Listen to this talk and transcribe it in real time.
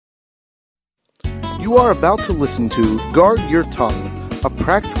You are about to listen to Guard Your Tongue, a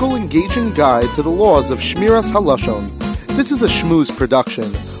practical, engaging guide to the laws of shmiras halashon. This is a shmooze production.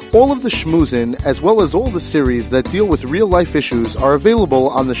 All of the shmoozin, as well as all the series that deal with real-life issues, are available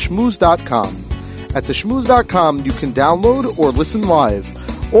on the shmooze.com. At the shmooze.com, you can download or listen live.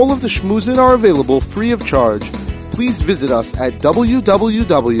 All of the shmoozin are available free of charge. Please visit us at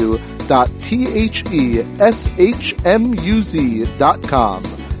www.theshmuz.com.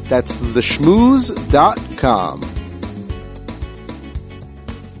 That's theshmooze.com.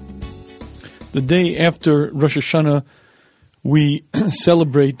 The day after Rosh Hashanah, we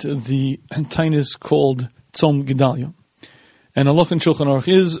celebrate the tainus called Tzom Gedalia. And halach in Shulchan Aruch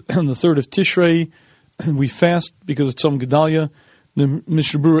is on the 3rd of Tishrei, we fast because of Tzom Gedalia. The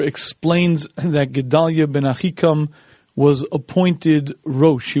Mishnah Berurah explains that Gedalia ben Achikam was appointed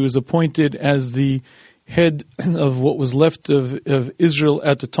Rosh. He was appointed as the head of what was left of Israel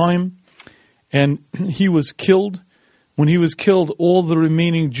at the time. And he was killed. When he was killed, all the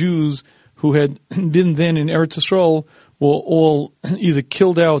remaining Jews who had been then in Eretz Yisrael were all either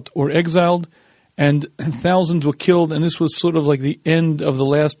killed out or exiled, and thousands were killed, and this was sort of like the end of the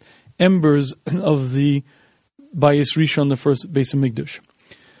last embers of the Bayis Rishon, the first Beis Hamikdash.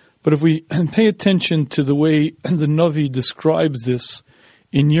 But if we pay attention to the way the Navi describes this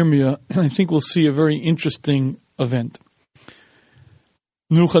in Yirmiyah, I think we'll see a very interesting event.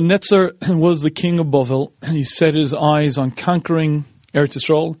 Nebuchadnezzar was the king of Bavel. He set his eyes on conquering Eretz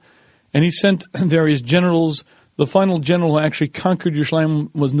Yisrael, and he sent various generals. The final general who actually conquered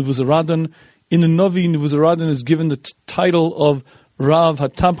Yerushalayim was Nebuzaradan. In the Navi, Nebuzaradan is given the title of Rav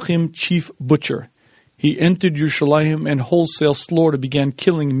HaTabchim, chief butcher. He entered Yerushalayim and wholesale slaughter, began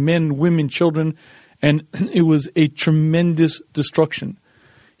killing men, women, children, and it was a tremendous destruction.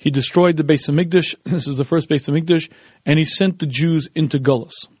 He destroyed the Beis Hamikdash. This is the first Beis Hamikdash, and he sent the Jews into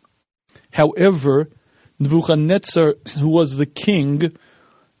Gullus. However, Nebuchadnezzar, who was the king,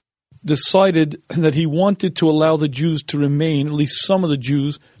 decided that he wanted to allow the Jews to remain, at least some of the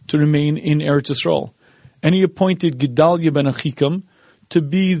Jews, to remain in Eretz Yisrael. And he appointed Gedalia ben Achikam to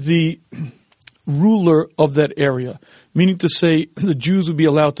be the ruler of that area, meaning to say the Jews would be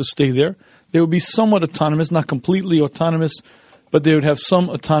allowed to stay there. They would be somewhat autonomous, not completely autonomous, but they would have some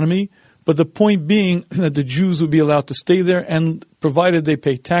autonomy. But the point being that the Jews would be allowed to stay there, and provided they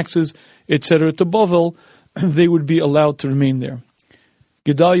pay taxes, etc., to Bavel, they would be allowed to remain there.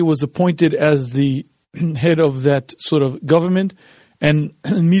 Gedalia was appointed as the head of that sort of government, and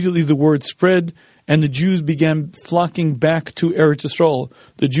immediately the word spread, and the Jews began flocking back to Eretz Yisrael.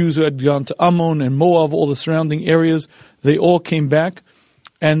 The Jews who had gone to Ammon and Moab, all the surrounding areas, they all came back,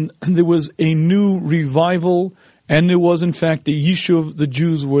 and there was a new revival, and there was in fact a Yishuv. The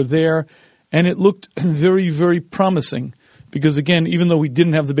Jews were there, and it looked very, very promising, because again, even though we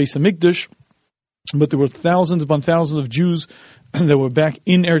didn't have the Beis Hamikdash, but there were thousands upon thousands of Jews that were back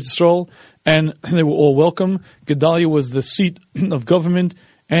in Eretz Yisrael, and they were all welcome. Gedalia was the seat of government,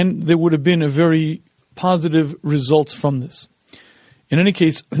 and there would have been a very positive results from this. In any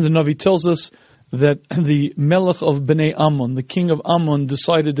case, the Navi tells us that the Melech of Bnei Ammon, the king of Ammon,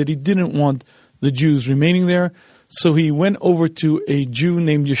 decided that he didn't want the Jews remaining there, so he went over to a Jew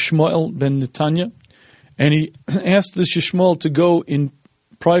named Yishmael ben Netanya, and he asked this Yishmael to go in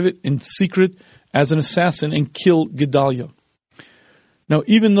private, in secret, as an assassin and kill Gedalia. Now,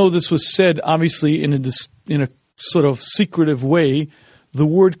 even though this was said, obviously, in a sort of secretive way, the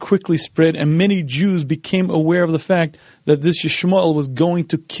word quickly spread, and many Jews became aware of the fact that this Yishmael was going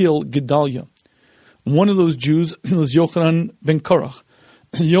to kill Gedalia. One of those Jews was Yochanan ben Korach.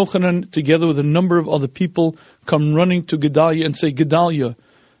 Yochanan, together with a number of other people, come running to Gedalia and say, Gedalia,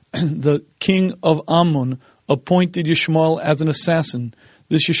 the king of Ammon, appointed Yishmael as an assassin.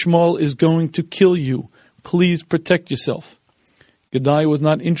 This Yishmael is going to kill you. Please protect yourself. Gedalia was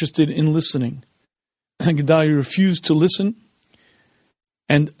not interested in listening. Gedalia refused to listen.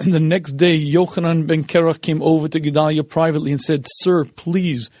 And the next day, Yochanan ben Korach came over to Gedalia privately and said, Sir,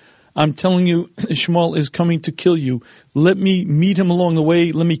 please, I'm telling you, Ishmael is coming to kill you. Let me meet him along the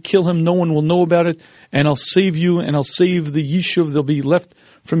way. Let me kill him. No one will know about it. And I'll save you, and I'll save the Yishuv. There'll be left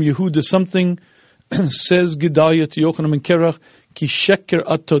from Yehuda something. Says Gedalia to Yochanan ben Korach, Ki sheker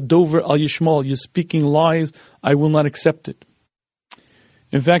ato dover al Yishmael. You're speaking lies. I will not accept it.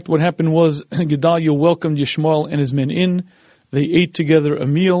 In fact, what happened was Gedalia welcomed Yishmael and his men in. They ate together a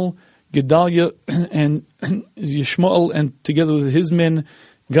meal. Gedalia and Yishmael, and together with his men,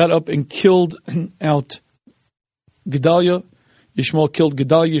 got up and killed out Gedalia. Yishmael killed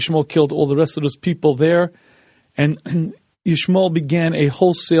Gedalia. Yishmael killed all the rest of those people there. And Yishmael began a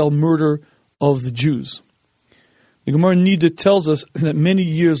wholesale murder of the Jews. The Gemara Nida tells us that many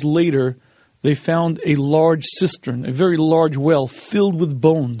years later, they found a large cistern, a very large well filled with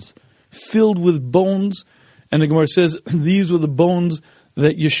bones. And the Gemara says these were the bones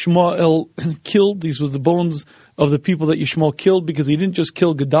that Yishmael killed. These were the bones of the people that Yishmael killed, because he didn't just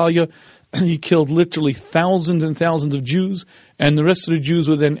kill Gedaliah, he killed literally thousands and thousands of Jews, and the rest of the Jews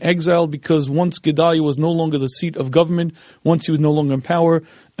were then exiled, because once Gedaliah was no longer the seat of government, once he was no longer in power,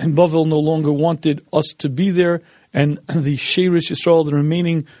 and Bavel no longer wanted us to be there, and the Sheiris Yisrael, the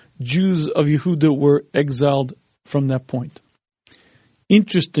remaining Jews of Yehuda, were exiled from that point.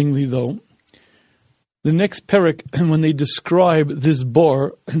 Interestingly, though, the next parak, when they describe this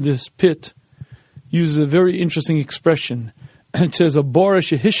bar, this pit, uses a very interesting expression. It says, "A bar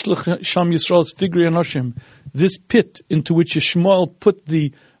shehishlach sham Yisrael's figri anoshim." This pit into which Yishmael put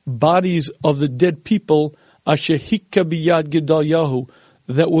the bodies of the dead people, asher hikka biyad Gedaliah,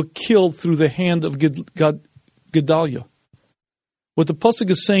 that were killed through the hand of Gedaliah. What the pasuk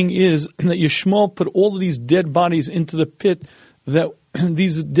is saying is that Yishmael put all of these dead bodies into the pit, that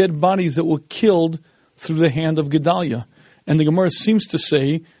these dead bodies that were killed through the hand of Gedaliah. And the Gemara seems to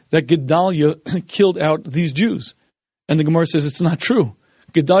say that Gedaliah killed out these Jews. And the Gemara says it's not true.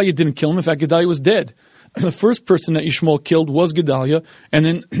 Gedaliah didn't kill him. In fact, Gedaliah was dead. The first person that Yishmael killed was Gedaliah, and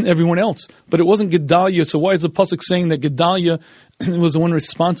then everyone else. But it wasn't Gedaliah, so why is the pasuk saying that Gedaliah was the one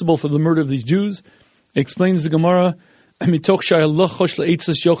responsible for the murder of these Jews? It explains the Gemara,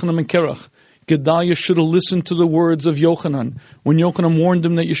 Gedaliah should have listened to the words of Yochanan. When Yochanan warned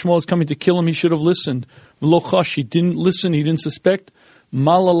him that Yishmael is coming to kill him, he should have listened. V'lochash, he didn't listen, he didn't suspect.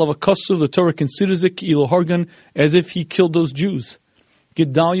 Malal of Akasu, the Torah considers it Ilo Hargan, as if he killed those Jews.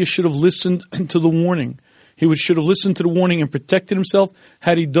 Gedaliah should have listened to the warning. He should have listened to the warning and protected himself.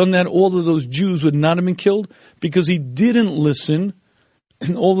 Had he done that, all of those Jews would not have been killed. Because he didn't listen,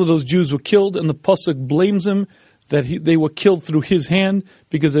 and all of those Jews were killed, and the pasuk blames him that they were killed through his hand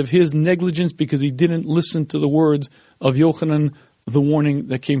because of his negligence, because he didn't listen to the words of Yochanan, the warning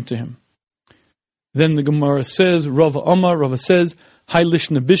that came to him. Then the Gemara says, Rava says, Hai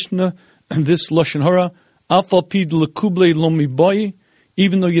lishna bishna, and this lashon hara, afal pid lekuble lomi boy,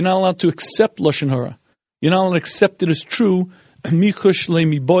 even though you're not allowed to accept lashon hara, you're not allowed to accept it as true. Michush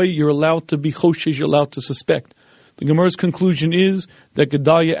lemi boy, you're allowed to be choshesh, you're allowed to suspect. The Gemara's conclusion is that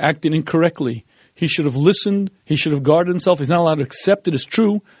Gedaliah acted incorrectly. He should have listened. He should have guarded himself. He's not allowed to accept it as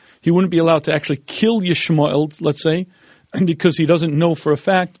true. He wouldn't be allowed to actually kill Yishmael, let's say, because he doesn't know for a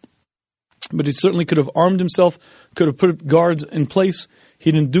fact. But he certainly could have armed himself, could have put guards in place.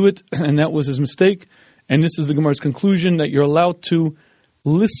 He didn't do it, and that was his mistake. And this is the Gemara's conclusion, that you're allowed to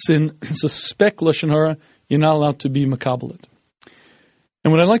listen and suspect lashon hara. You're not allowed to be makabel it.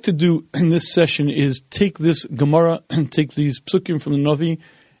 And what I'd like to do in this session is take this Gemara and take these psukim from the Navi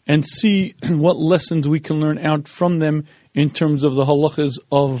and see what lessons we can learn out from them in terms of the halachas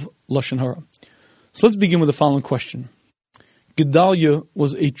of lashon hara. So let's begin with the following question. Gedaliah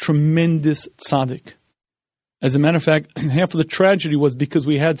was a tremendous tzaddik. As a matter of fact, half of the tragedy was because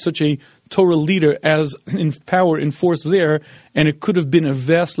we had such a Torah leader as in power, in force there, and it could have been a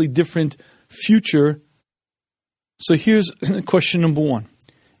vastly different future. So here's question number one.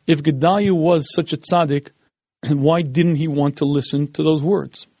 If Gedaliah was such a tzaddik, why didn't he want to listen to those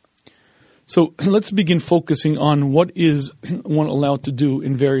words? So let's begin focusing on what is one allowed to do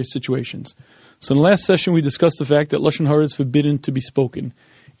in various situations. So in the last session, we discussed the fact that lashon hara is forbidden to be spoken.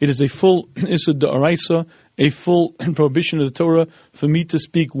 It is a full issa d'oraisa, a full prohibition of the Torah for me to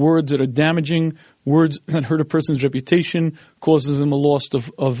speak words that are damaging, words that hurt a person's reputation, causes them a loss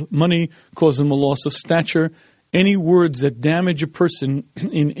of money, causes them a loss of stature. Any words that damage a person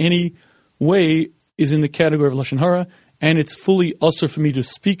in any way is in the category of lashon hara, and it's fully usur for me to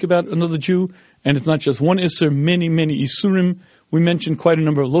speak about another Jew. And it's not just one issur, many isurim. We mentioned quite a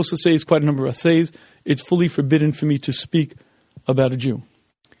number of los assays, quite a number of assays. It's fully forbidden for me to speak about a Jew.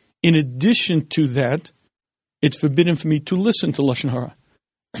 In addition to that, it's forbidden for me to listen to lashon hara.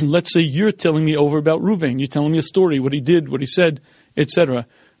 Let's say you're telling me over about Ruvain. You're telling me a story, what he did, what he said, etc.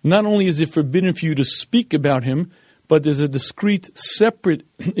 Not only is it forbidden for you to speak about him, but there's a discrete, separate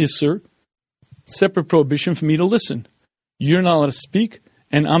issur, separate prohibition for me to listen. You're not allowed to speak,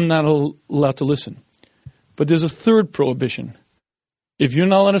 and I'm not allowed to listen. But there's a third prohibition. If you're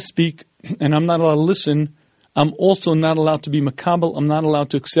not allowed to speak, and I'm not allowed to listen, I'm also not allowed to be makabel. I'm not allowed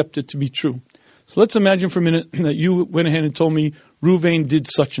to accept it to be true. So let's imagine for a minute that you went ahead and told me Ruvain did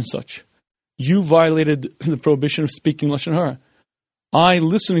such and such. You violated the prohibition of speaking lashon hara. I,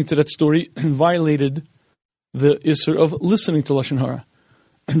 listening to that story, violated the issur of listening to lashon hara.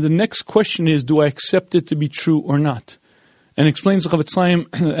 And the next question is, do I accept it to be true or not? And explains the Chavetz Chaim,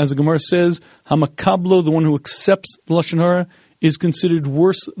 as the Gemara says, Hamakablo, the one who accepts the lashon hara, is considered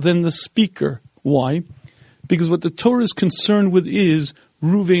worse than the speaker. Why? Because what the Torah is concerned with is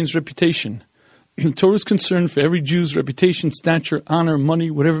Reuven's reputation. The Torah is concerned for every Jew's reputation, stature, honor, money,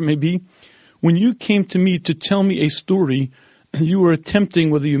 whatever it may be. When you came to me to tell me a story, you were attempting,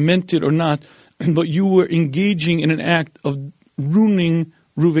 whether you meant it or not, but you were engaging in an act of ruining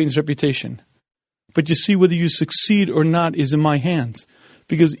Reuven's reputation. But you see, whether you succeed or not is in my hands.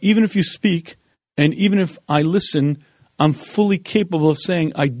 Because even if you speak, and even if I listen, I'm fully capable of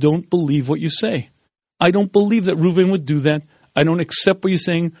saying, I don't believe what you say. I don't believe that Reuven would do that. I don't accept what you're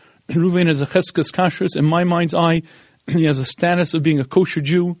saying. Reuven has a cheskas kashrus. In my mind's eye, he has a status of being a kosher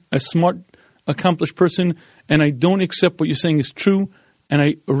Jew, a smart, accomplished person, and I don't accept what you're saying is true, and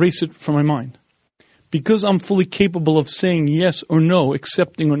I erase it from my mind. Because I'm fully capable of saying yes or no,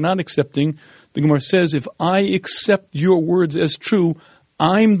 accepting or not accepting, the Gemara says, if I accept your words as true,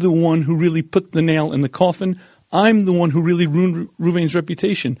 I'm the one who really put the nail in the coffin. I'm the one who really ruined Reuven's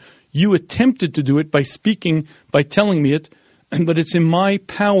reputation. You attempted to do it by speaking, by telling me it, but it's in my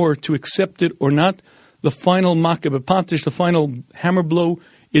power to accept it or not. The final makah b'patish, the final hammer blow,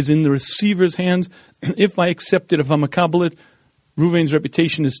 is in the receiver's hands. If I accept it, if I makabel it, Reuven's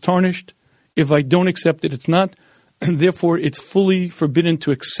reputation is tarnished. If I don't accept it, it's not. And therefore, it's fully forbidden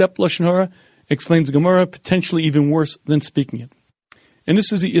to accept Lashon Hara, explains the Gemara, potentially even worse than speaking it. And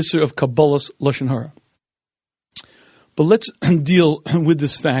this is the Isser of Kabbalah's Lashon Hara. But let's deal with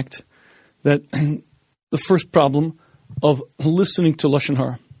this fact that the first problem of listening to Lashon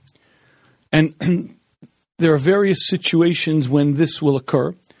Hara. And there are various situations when this will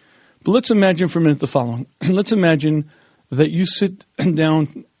occur. But let's imagine for a minute the following. Let's imagine that you sit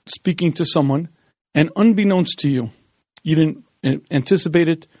down speaking to someone, and unbeknownst to you, you didn't anticipate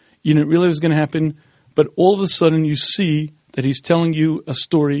it, you didn't realize it was going to happen, but all of a sudden you see that he's telling you a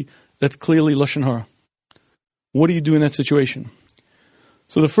story that's clearly Lashon Hara. What do you do in that situation?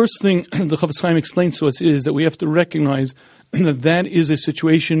 So the first thing the Chafetz Chaim explains to us is that we have to recognize that that is a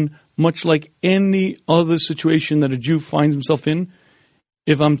situation much like any other situation that a Jew finds himself in.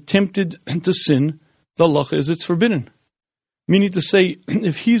 If I'm tempted to sin, the halacha is it's forbidden. Meaning to say,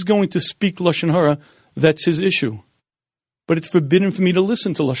 if he's going to speak Lashon Hara, that's his issue. But it's forbidden for me to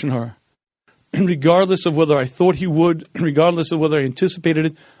listen to Lashon Hara. Regardless of whether I thought he would, regardless of whether I anticipated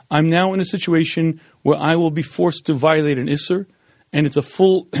it, I'm now in a situation where I will be forced to violate an Isser, and it's a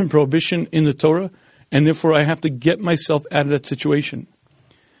full prohibition in the Torah, and therefore I have to get myself out of that situation.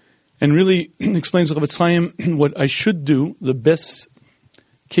 And really explains the Chafetz Chaim what I should do, the best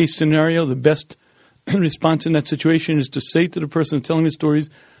case scenario, the best response in that situation is to say to the person telling me stories,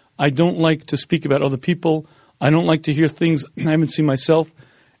 I don't like to speak about other people. I don't like to hear things I haven't seen myself.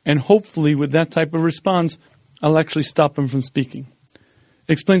 And hopefully with that type of response, I'll actually stop him from speaking.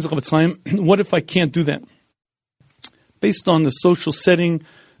 Explains the Chafetz Chaim, what if I can't do that? Based on the social setting,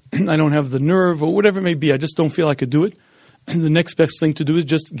 I don't have the nerve or whatever it may be, I just don't feel I could do it. And the next best thing to do is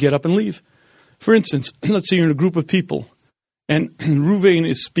just get up and leave. For instance, let's say you're in a group of people and Reuven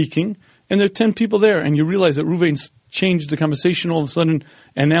is speaking, and there are 10 people there, and you realize that Reuven's changed the conversation all of a sudden,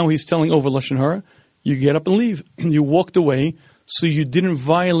 and now he's telling over Lashon Hara. You get up and leave. You walked away, so you didn't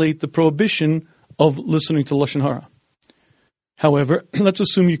violate the prohibition of listening to Lashon Hara. However, let's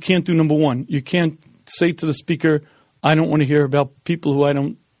assume you can't do number one. You can't say to the speaker, I don't want to hear about people who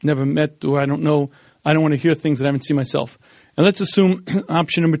I never met or I don't know. I don't want to hear things that I haven't seen myself. And let's assume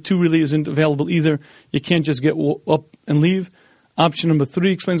option number 2 really isn't available either. You can't just get up and leave. Option number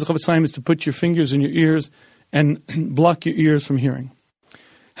 3, explains the Chafetz Chaim, is to put your fingers in your ears and block your ears from hearing.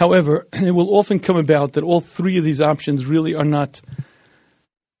 However, it will often come about that all 3 of these options really are not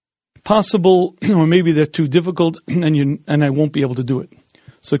possible, or maybe they're too difficult, and I won't be able to do it.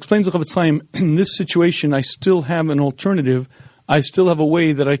 So explains the Chafetz Chaim, in this situation, I still have an alternative. I still have a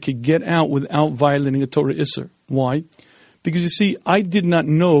way that I could get out without violating a Torah Isser. Why? Because you see, I did not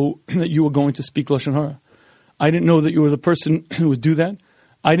know that you were going to speak Lashon Hara. I didn't know that you were the person who would do that.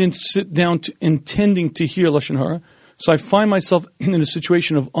 I didn't sit down intending to hear Lashon Hara. So I find myself in a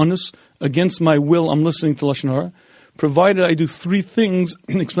situation of onus, against my will, I'm listening to Lashon Hara. Provided I do 3 things,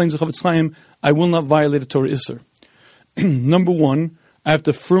 explains the Chafetz Chaim, I will not violate a Torah Isser. Number 1, I have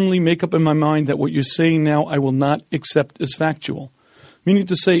to firmly make up in my mind that what you're saying now I will not accept as factual. Meaning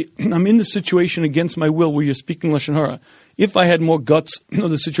to say, I'm in the situation against my will where you're speaking Lashon Hara. If I had more guts,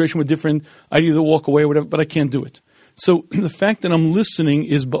 the situation were different, I'd either walk away or whatever, but I can't do it. So the fact that I'm listening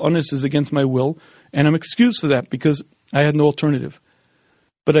is ba'anis, is against my will, and I'm excused for that because I had no alternative.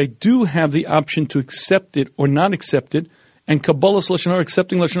 But I do have the option to accept it or not accept it, and Kabbalah's Lashon Hara,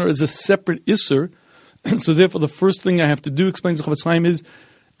 accepting Lashon Hara, is a separate Isser. So therefore the first thing I have to do, explains the Chafetz Chaim, is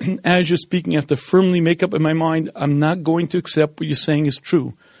as you're speaking, I have to firmly make up in my mind, I'm not going to accept what you're saying is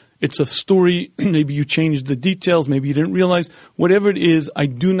true. It's a story. Maybe you changed the details. Maybe you didn't realize. Whatever it is, I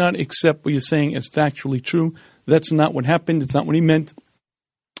do not accept what you're saying as factually true. That's not what happened. It's not what he meant.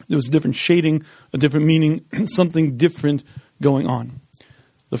 There was a different shading, a different meaning, something different going on.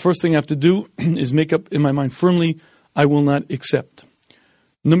 The first thing I have to do is make up in my mind firmly, I will not accept.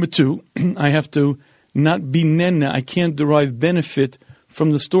 Number two, I have to not be nena. I can't derive benefit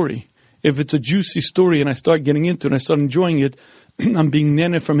from the story. If it's a juicy story and I start getting into it and I start enjoying it, I'm being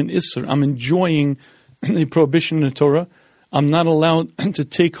nena from an isser. I'm enjoying a prohibition in the Torah. I'm not allowed to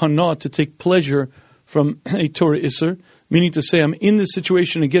take hana, to take pleasure from a Torah isser, meaning to say I'm in this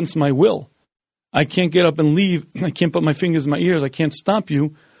situation against my will. I can't get up and leave. I can't put my fingers in my ears. I can't stop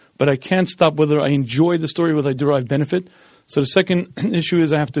you, but I can't stop whether I enjoy the story, whether I derive benefit. So the second issue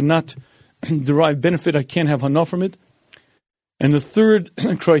is I have to not derive benefit. I can't have hana from it. And the third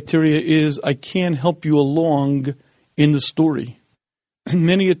criteria is I can't help you along in the story.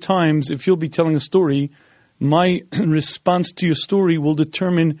 Many a times, if you'll be telling a story, my response to your story will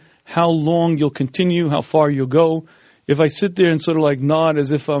determine how long you'll continue, how far you'll go. If I sit there and sort of like nod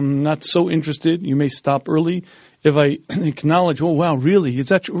as if I'm not so interested, you may stop early. If I acknowledge, oh wow, really? Is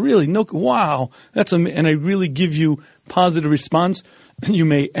that really? No, wow, and I really give you positive response, you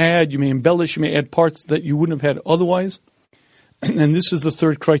may add, you may embellish, you may add parts that you wouldn't have had otherwise. And this is the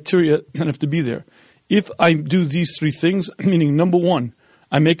third criteria that have to be there. If I do these three things, meaning number one,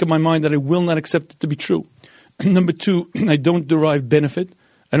 I make up my mind that I will not accept it to be true. Number two, I don't derive benefit.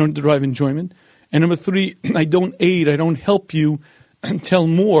 I don't derive enjoyment. And number three, I don't aid, I don't help you tell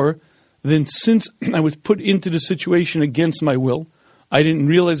more than since I was put into the situation against my will. I didn't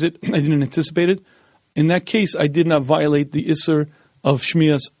realize it. I didn't anticipate it. In that case, I did not violate the isser of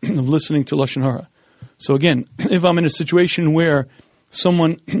shmiras, of listening to lashon hara. So again, if I'm in a situation where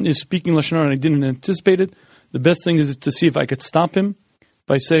someone is speaking lashon hara and I didn't anticipate it, the best thing is to see if I could stop him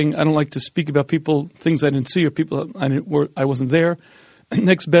by saying, I don't like to speak about people, things I didn't see or people I wasn't there.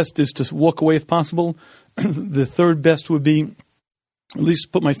 Next best is to walk away if possible. The third best would be at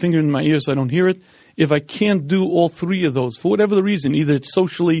least put my finger in my ear so I don't hear it. If I can't do all three of those, for whatever the reason, either it's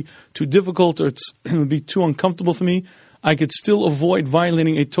socially too difficult or it would be too uncomfortable for me, I could still avoid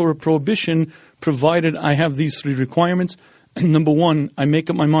violating a Torah prohibition provided I have these three requirements. Number one, I make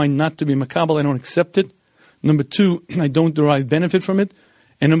up my mind not to be makabel, I don't accept it. Number two, I don't derive benefit from it.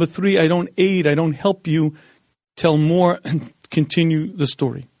 And number three, I don't aid, I don't help you tell more and continue the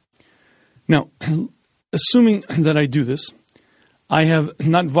story. Now, assuming that I do this, I have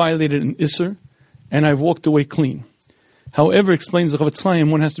not violated an isser, and I've walked away clean. However, explains the Chofetz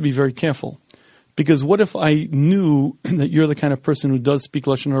Chaim, one has to be very careful. Because what if I knew that you're the kind of person who does speak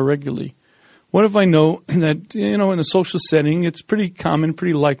lashon hara regularly? What if I know that, in a social setting, it's pretty common,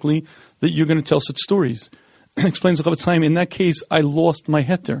 pretty likely that you're going to tell such stories? Explains the Chofetz Chaim, in that case, I lost my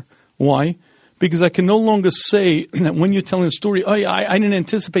heter. Why? Because I can no longer say that when you're telling a story, I didn't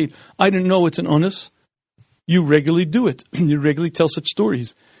anticipate, I didn't know it's an onus. You regularly do it. You regularly tell such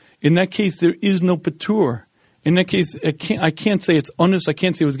stories. In that case, there is no patur. In that case, I can't say it's honest. I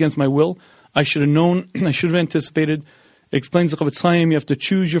can't say it was against my will. I should have known. I should have anticipated. Explains the Chofetz Chaim, you have to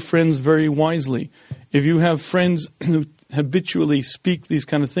choose your friends very wisely. If you have friends who habitually speak these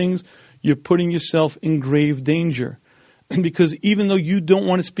kind of things, you're putting yourself in grave danger. Because even though you don't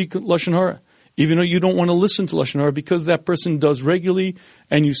want to speak lashon hara, even though you don't want to listen to lashon hara, because that person does regularly,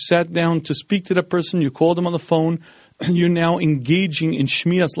 and you sat down to speak to that person, you called them on the phone, you're now engaging in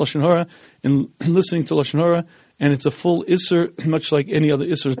shmiras lashon hara and listening to lashon hara, and it's a full isser, much like any other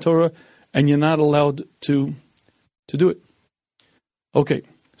isser Torah, and you're not allowed to do it. Okay,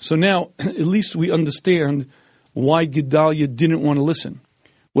 so now at least we understand why Gedaliah didn't want to listen.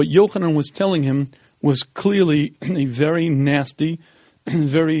 What Yochanan was telling him was clearly a very nasty,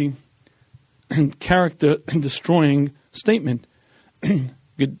 very character-destroying statement.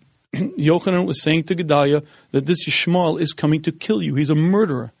 Yochanan was saying to Gedaliah that this Yishmael is coming to kill you. He's a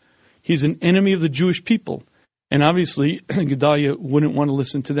murderer. He's an enemy of the Jewish people. And obviously, Gedaliah wouldn't want to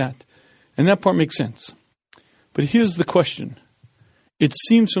listen to that. And that part makes sense. But here's the question. It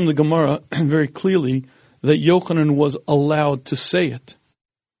seems from the Gemara very clearly that Yochanan was allowed to say it.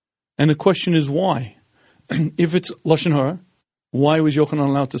 And the question is why? If it's lashon hara, why was Yochanan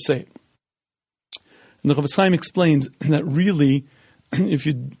allowed to say it? And the Chofetz Chaim explains that really, if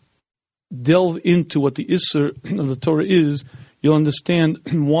you delve into what the Isser of the Torah is, you'll understand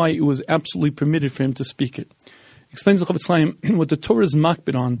why it was absolutely permitted for him to speak it. Explains the Chofetz Chaim, what the Torah is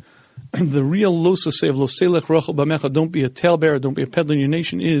makbid on, the real losa say of lo selech rachel b'amecha, don't be a talebearer, don't be a peddler in your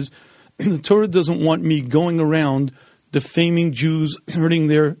nation, is the Torah doesn't want me going around defaming Jews, hurting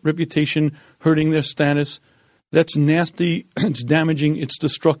their reputation, hurting their status. That's nasty, it's damaging, it's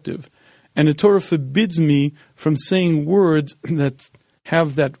destructive. And the Torah forbids me from saying words that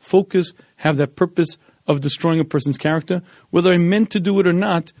have that focus, have that purpose of destroying a person's character. Whether I meant to do it or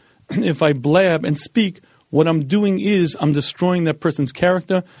not, if I blab and speak, what I'm doing is I'm destroying that person's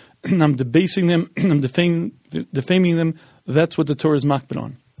character, I'm debasing them, I'm defaming them. That's what the Torah is makbid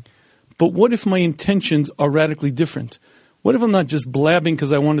on. But what if my intentions are radically different? What if I'm not just blabbing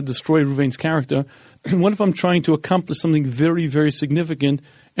because I want to destroy Ruvain's character? What if I'm trying to accomplish something very, very significant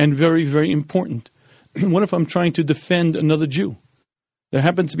and very, very important? What if I'm trying to defend another Jew? There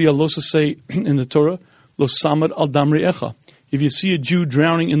happens to be a losasei in the Torah, lo samad al dam re'echa. If you see a Jew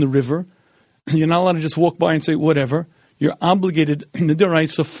drowning in the river, you're not allowed to just walk by and say whatever. You're obligated,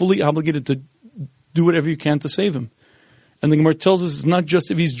 midaraisa, fully obligated to do whatever you can to save him. And the Gemara tells us it's not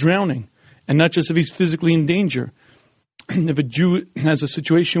just if he's drowning, and not just if he's physically in danger. If a Jew has a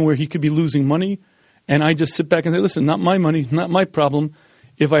situation where he could be losing money, and I just sit back and say, listen, not my money, not my problem.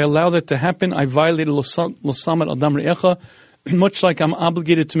 If I allow that to happen, I violated lo samad al dam re'echa, much like I'm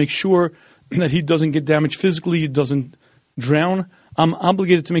obligated to make sure that he doesn't get damaged physically, he doesn't drown. I'm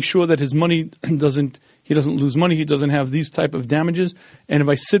obligated to make sure that his money he doesn't lose money, he doesn't have these type of damages. And if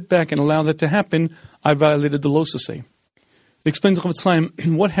I sit back and allow that to happen, I violated the losasei. Explains the Chofetz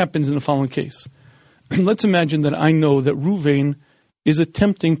Chaim what happens in the following case. Let's imagine that I know that Ruvain is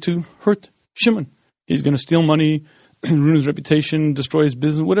attempting to hurt Shimon. He's going to steal money, ruin his reputation, destroy his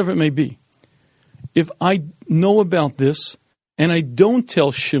business, whatever it may be. If I know about this and I don't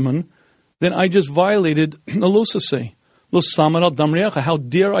tell Shimon, then I just violated a losasei. Lo samad al dam re'echa. How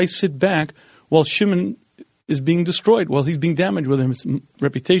dare I sit back while Shimon is being destroyed, while he's being damaged, whether his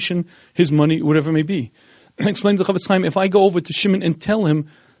reputation, his money, whatever it may be. Explains the Chofetz Chaim, if I go over to Shimon and tell him,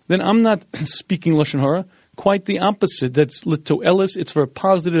 then I'm not speaking lashon hara. Quite the opposite. That's litoelis. It's for a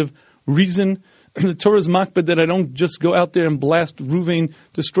positive reason. The Torah is makbid that I don't just go out there and blast Ruvain,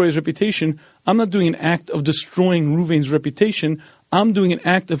 destroy his reputation. I'm not doing an act of destroying Ruvain's reputation. I'm doing an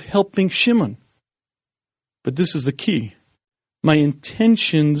act of helping Shimon. But this is the key. My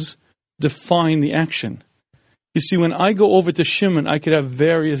intentions define the action. You see, when I go over to Shimon, I could have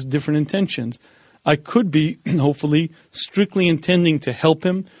various different intentions. I could be, hopefully, strictly intending to help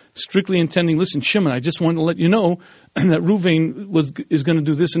him, strictly intending, listen, Shimon, I just want to let you know that Ruvain is going to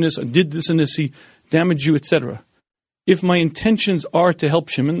do this and this, or did this and this, he damaged you, etc. If my intentions are to help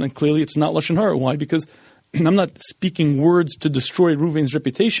Shimon, then clearly it's not lashon hara. Why? Because I'm not speaking words to destroy Ruvain's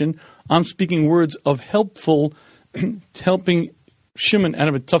reputation. I'm speaking words of helping Shimon out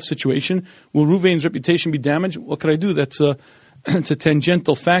of a tough situation. Will Ruvain's reputation be damaged? What could I do? It's a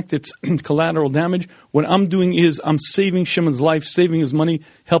tangential fact. It's collateral damage. What I'm doing is I'm saving Shimon's life, saving his money,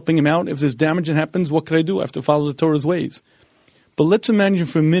 helping him out. If there's damage that happens, what could I do? I have to follow the Torah's ways. But let's imagine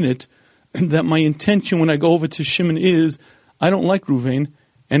for a minute that my intention when I go over to Shimon is, I don't like Ruvain,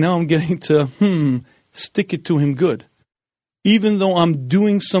 and now I'm getting to, stick it to him good. Even though I'm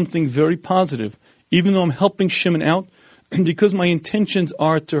doing something very positive, even though I'm helping Shimon out, because my intentions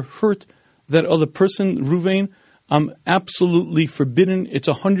are to hurt that other person, Ruvain, I'm absolutely forbidden. It's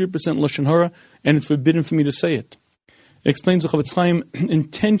 100% lashon hara, and it's forbidden for me to say it. It explains the Chofetz Chaim,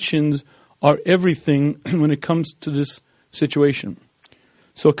 intentions are everything when it comes to this situation.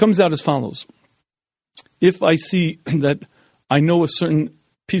 So it comes out as follows. If I see that I know a certain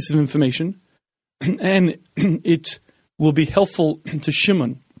piece of information, and it will be helpful to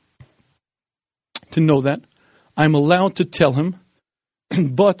Shimon to know that, I'm allowed to tell him,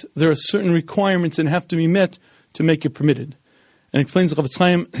 but there are certain requirements that have to be met to make it permitted. And explains the Chofetz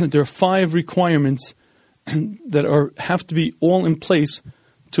Chaim that there are 5 requirements that have to be all in place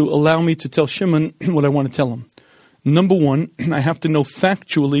to allow me to tell Shimon what I want to tell him. Number 1, I have to know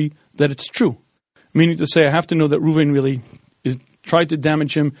factually that it's true. Meaning to say I have to know that Ruvain really tried to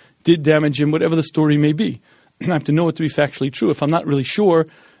damage him, did damage him, whatever the story may be. I have to know it to be factually true. If I'm not really sure,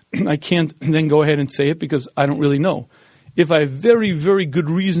 I can't then go ahead and say it because I don't really know. If I have very, very good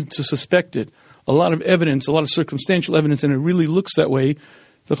reason to suspect it, a lot of evidence, a lot of circumstantial evidence, and it really looks that way,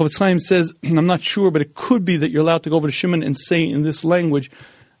 the Chofetz Chaim says, I'm not sure, but it could be that you're allowed to go over to Shimon and say in this language,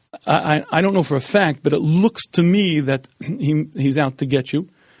 I don't know for a fact, but it looks to me that he's out to get you.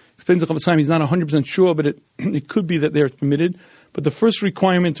 Explains the Chofetz Chaim, he's not 100% sure, but it could be that they're permitted. But the first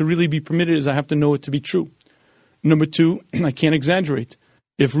requirement to really be permitted is I have to know it to be true. Number 2, I can't exaggerate.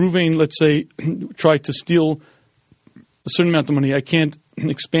 If Ruvain, let's say, tried to steal a certain amount of money, I can't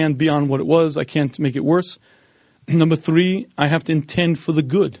expand beyond what it was. I can't make it worse. Number 3, I have to intend for the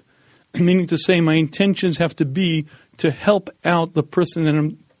good. Meaning to say my intentions have to be to help out the person that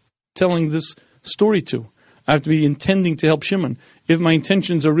I'm telling this story to. I have to be intending to help Shimon. If my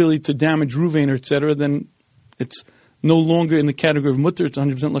intentions are really to damage Ruvain or etc., then it's no longer in the category of mutter, it's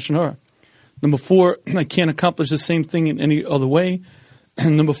 100% Lashon Hara. Number 4, I can't accomplish the same thing in any other way.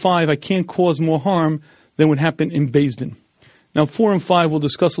 And number 5, I can't cause more harm than would happen in Beis Din. Now 4 and 5 we'll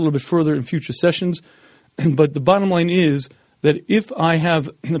discuss a little bit further in future sessions, but the bottom line is that if I have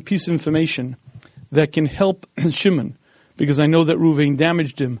a piece of information that can help Shimon, because I know that Ruvain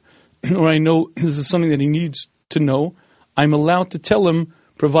damaged him, or I know this is something that he needs to know, I'm allowed to tell him,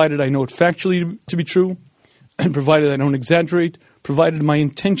 provided I know it factually to be true, and provided I don't exaggerate, provided my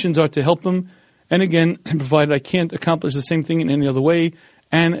intentions are to help him, and again, provided I can't accomplish the same thing in any other way,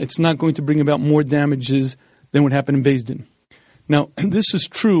 and it's not going to bring about more damages than would happen in Beis Din. Now, this is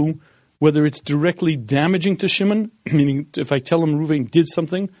true whether it's directly damaging to Shimon, meaning if I tell him Ruvain did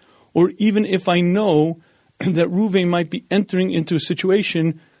something, or even if I know that Ruvain might be entering into a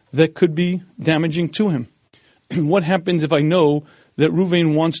situation that could be damaging to him. What happens if I know that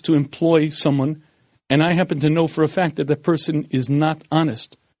Ruvain wants to employ someone, and I happen to know for a fact that that person is not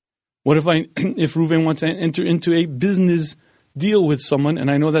honest? What if Ruvain wants to enter into a business deal with someone, and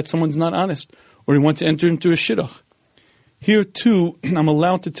I know that someone's not honest, or he wants to enter into a shidduch? Here too, I'm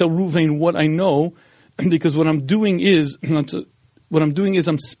allowed to tell Ruvain what I know, because what I'm doing is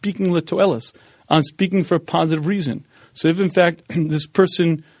I'm speaking letoelis. I'm speaking for a positive reason. So if in fact this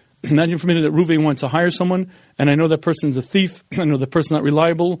person, imagine for a minute that Ruvain wants to hire someone, and I know that person's a thief, I know that person's not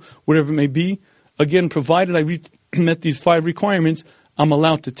reliable, whatever it may be, again, provided I met these 5 requirements, I'm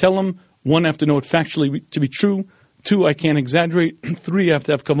allowed to tell him. 1, I have to know it factually to be true. 2, I can't exaggerate. 3, I have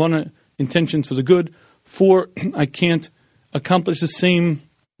to have kavanah, intentions for the good. 4, I can't accomplish the same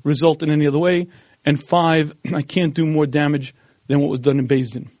result in any other way. And 5, I can't do more damage than what was done in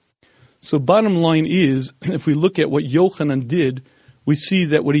Beis Din. So bottom line is, if we look at what Yochanan did, we see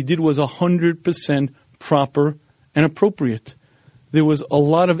that what he did was 100% proper and appropriate. There was a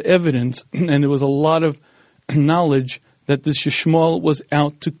lot of evidence and there was a lot of knowledge that this Shmuel was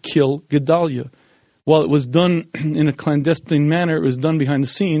out to kill Gedaliah. While it was done in a clandestine manner, it was done behind the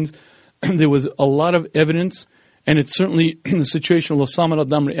scenes, there was a lot of evidence, and it's certainly the situation of Lo Samar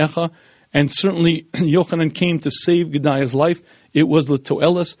Adam Re'echa, and certainly Yochanan came to save Gedaliah's life. It was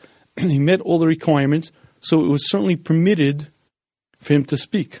L'toelis. He met all the requirements, so it was certainly permitted for him to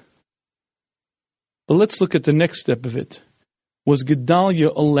speak. But let's look at the next step of it. Was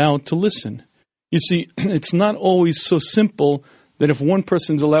Gedaliah allowed to listen? You see, it's not always so simple that if one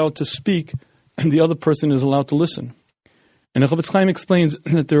person is allowed to speak, the other person is allowed to listen. And Chofetz Chaim explains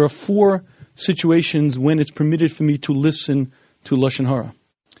that there are 4 situations when it's permitted for me to listen to Lashon Hara.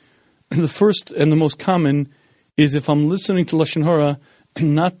 The first and the most common is if I'm listening to Lashon Hara,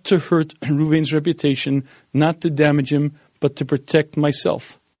 not to hurt Ruvain's reputation, not to damage him, but to protect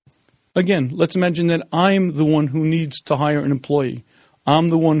myself. Again, let's imagine that I'm the one who needs to hire an employee. I'm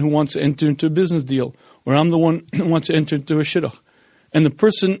the one who wants to enter into a business deal, or I'm the one who wants to enter into a shidduch. And the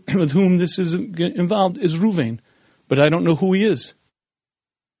person with whom this is involved is Ruvain, but I don't know who he is.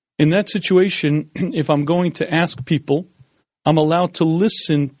 In that situation, if I'm going to ask people, I'm allowed to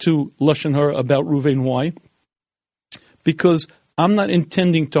listen to Lashon Hara about Ruvain. Why? Because I'm not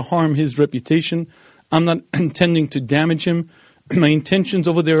intending to harm his reputation. I'm not intending to damage him. My intentions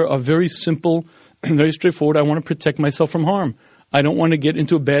over there are very simple and very straightforward. I want to protect myself from harm. I don't want to get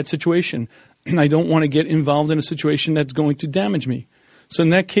into a bad situation. I don't want to get involved in a situation that's going to damage me. So in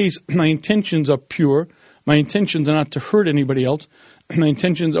that case, my intentions are pure. My intentions are not to hurt anybody else. My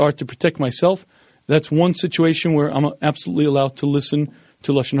intentions are to protect myself. That's one situation where I'm absolutely allowed to listen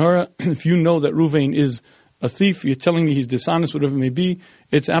to Lashon Hara. If you know that Ruvain is a thief, you're telling me he's dishonest, whatever it may be,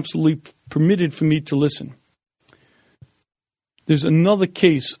 it's absolutely permitted for me to listen. There's another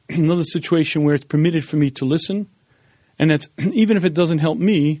case, another situation where it's permitted for me to listen, and that's even if it doesn't help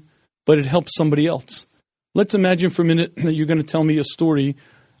me, but it helps somebody else. Let's imagine for a minute that you're going to tell me a story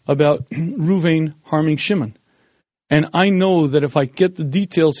about Ruvain harming Shimon. And I know that if I get the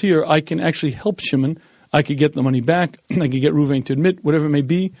details here, I can actually help Shimon. I could get the money back. I could get Ruvain to admit, whatever it may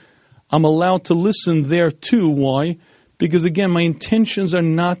be. I'm allowed to listen there too. Why? Because again, my intentions are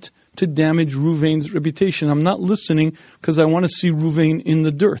not to damage Ruvain's reputation. I'm not listening because I want to see Ruvain in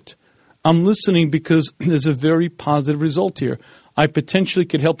the dirt. I'm listening because there's a very positive result here. I potentially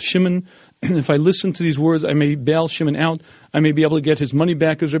could help Shimon. If I listen to these words, I may bail Shimon out. I may be able to get his money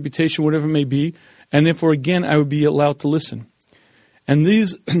back, his reputation, whatever it may be. And therefore, again, I would be allowed to listen. And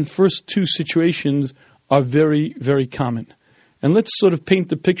these first 2 situations are very, very common. And let's sort of paint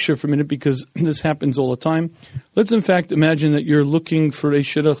the picture for a minute because this happens all the time. Let's in fact imagine that you're looking for a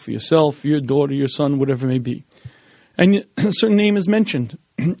shidduch for yourself, your daughter, your son, whatever it may be. And a certain name is mentioned.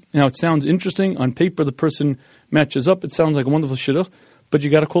 Now, it sounds interesting. On paper, the person matches up. It sounds like a wonderful shidduch, but you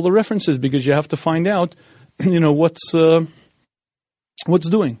got to call the references because you have to find out, what's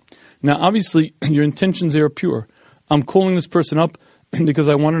doing. Now, obviously, your intentions there are pure. I'm calling this person up because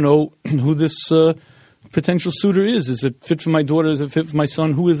I want to know who this potential suitor is. Is it fit for my daughter? Is it fit for my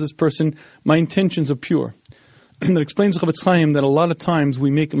son? Who is this person? My intentions are pure. That explains to Chavetz Chaim that a lot of times we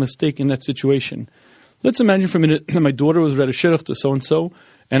make a mistake in that situation. Let's imagine for a minute that my daughter was read a shidduch to so-and-so,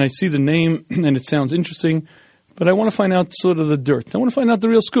 and I see the name, and it sounds interesting, but I want to find out sort of the dirt. I want to find out the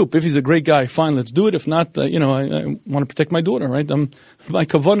real scoop. If he's a great guy, fine, let's do it. If not, I want to protect my daughter, right? My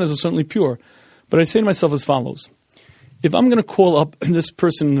kavanas are certainly pure. But I say to myself as follows. If I'm going to call up this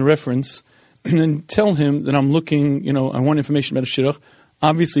person in the reference and then tell him that I'm looking, I want information about a shidduch,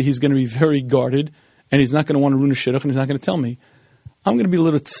 obviously he's going to be very guarded, and he's not going to want to ruin a shidduch, and he's not going to tell me. I'm going to be a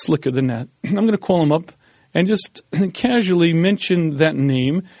little slicker than that. I'm going to call him up and just casually mention that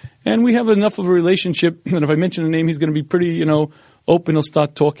name, and we have enough of a relationship that if I mention the name, he's going to be pretty, open. He'll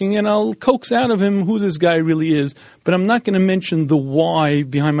start talking, and I'll coax out of him who this guy really is, but I'm not going to mention the why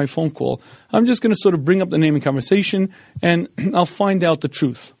behind my phone call. I'm just going to sort of bring up the name in conversation, and I'll find out the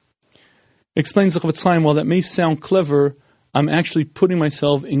truth. Explains the Chavetz Chaim, while that may sound clever, I'm actually putting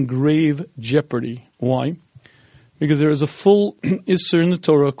myself in grave jeopardy. Why? Because there is a full Isser in the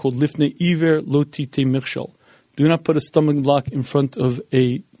Torah called Lifnei Iver Lo Titei Michshol. Do not put a stumbling block in front of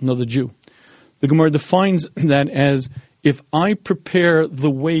another Jew. The Gemara defines that as, if I prepare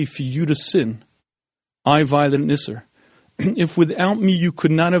the way for you to sin, I violate an Isser. If without me you could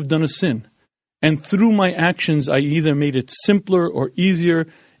not have done a sin, and through my actions I either made it simpler or easier,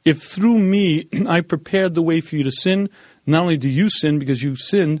 if through me I prepared the way for you to sin, not only do you sin because you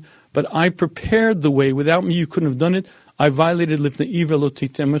sinned, but I prepared the way. Without me, you couldn't have done it. I violated Lifnei Iver Lo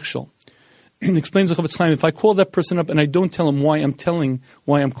Titei Michshol. Explains the Chavetz Chaim, if I call that person up and I don't tell him why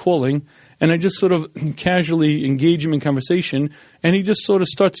I'm calling, and I just sort of casually engage him in conversation, and he just sort of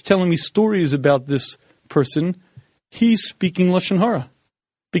starts telling me stories about this person, he's speaking Lashon Hara.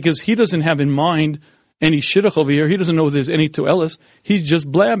 Because he doesn't have in mind any shidduch over here. He doesn't know there's any to'elis. He's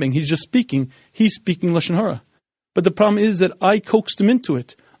just blabbing. He's just speaking. He's speaking Lashon Hara. But the problem is that I coaxed him into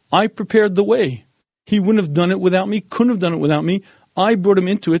it. I prepared the way. He wouldn't have done it without me, couldn't have done it without me. I brought him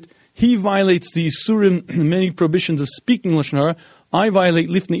into it. He violates the Isurim, many prohibitions of speaking Lashon Hara. I violate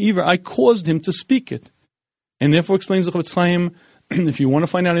Lifnei Iver. I caused him to speak it. And therefore explains the Chavetz Chaim, if you want to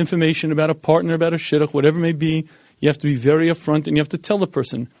find out information about a partner, about a shidduch, whatever it may be, you have to be very upfront and you have to tell the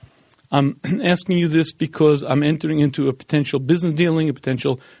person, I'm asking you this because I'm entering into a potential business dealing, a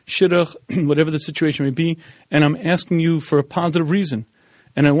potential shidduch, whatever the situation may be, and I'm asking you for a positive reason.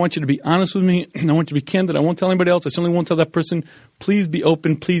 And I want you to be honest with me, and I want you to be candid. I won't tell anybody else. I certainly won't tell that person. Please be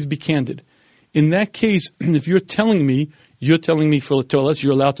open. Please be candid. In that case, if you're telling me for L'To'eles,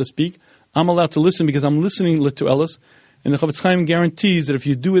 you're allowed to speak. I'm allowed to listen because I'm listening L'To'eles. And the Chavetz Chaim guarantees that if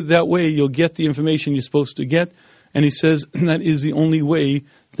you do it that way, you'll get the information you're supposed to get. And he says that is the only way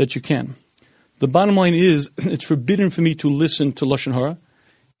that you can. The bottom line is, it's forbidden for me to listen to Lashon Hara.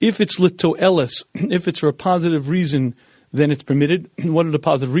 If it's L'To'eles, if it's for a positive reason, then it's permitted. What are the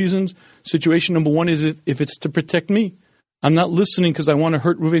positive reasons? Situation number one is if it's to protect me. I'm not listening because I want to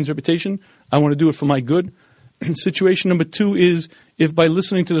hurt Ruvain's reputation. I want to do it for my good. Situation number two is if by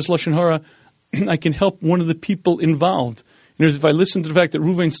listening to this Lashon Hara, I can help one of the people involved. If I listen to the fact that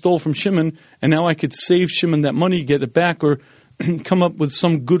Ruvain stole from Shimon, and now I could save Shimon that money, get it back, or come up with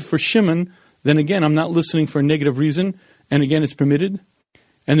some good for Shimon, then again, I'm not listening for a negative reason, and again, it's permitted.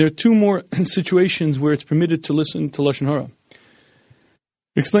 And there are two more situations where it's permitted to listen to Lashon Hara.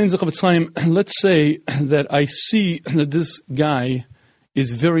 Explains the Chavetz Chaim, let's say that I see that this guy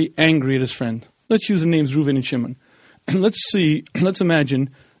is very angry at his friend. Let's use the names Ruvain and Shimon. Let's imagine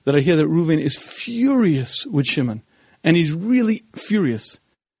that I hear that Ruvain is furious with Shimon. And he's really furious.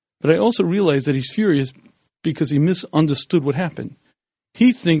 But I also realize that he's furious because he misunderstood what happened.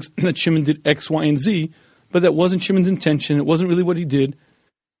 He thinks that Shimon did X, Y, and Z, but that wasn't Shimon's intention. It wasn't really what he did.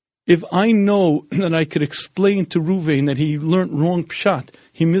 If I know that I could explain to Ruvain that he learned wrong pshat,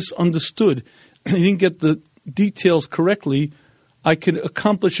 he misunderstood, he didn't get the details correctly, I could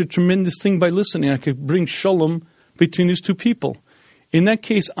accomplish a tremendous thing by listening. I could bring shalom between these two people. In that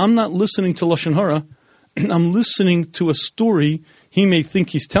case, I'm not listening to Lashon Hara. I'm listening to a story. He may think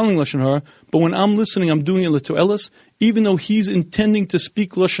he's telling Lashon Hara, but when I'm listening, I'm doing it L'To'eles. Even though he's intending to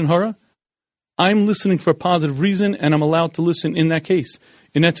speak Lashon Hara, I'm listening for a positive reason, and I'm allowed to listen in that case.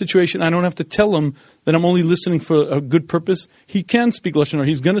 In that situation, I don't have to tell him that I'm only listening for a good purpose. He can speak Lashon Hara.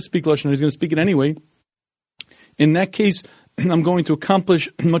 He's going to speak Lashon Hara. He's going to speak it anyway. In that case, I'm going to accomplish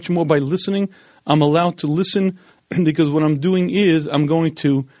much more by listening. I'm allowed to listen because what I'm doing is I'm going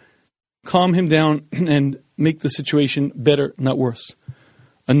to calm him down and make the situation better, not worse.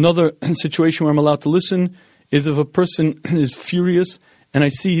 Another situation where I'm allowed to listen is if a person is furious and I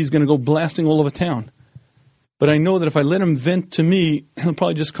see he's going to go blasting all over town. But I know that if I let him vent to me, he'll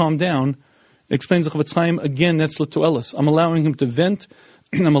probably just calm down. Explains the Chofetz Chaim, again, that's l'to'eles. I'm allowing him to vent,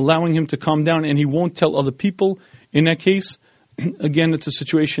 and I'm allowing him to calm down, and he won't tell other people. In that case, again, it's a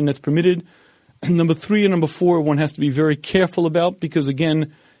situation that's permitted. Number 3 and number 4, one has to be very careful about, because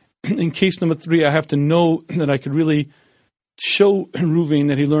again, in case number 3, I have to know that I could really show Ruvain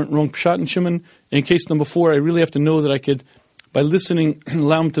that he learned wrong pshat and Shimon. In case number 4, I really have to know that I could, by listening,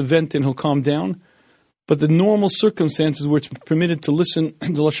 allow him to vent and he'll calm down. But the normal circumstances where it's permitted to listen to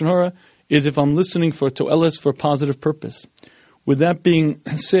Lashon Hara is if I'm listening for to'eles, for a positive purpose. With that being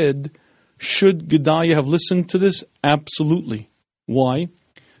said, should Gedaliah have listened to this? Absolutely. Why?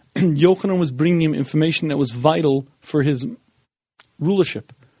 Yochanan was bringing him information that was vital for his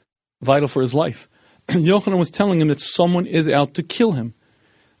rulership, vital for his life. Yochanan was telling him that someone is out to kill him.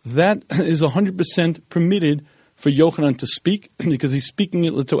 That is 100% permitted for Yochanan to speak, because he's speaking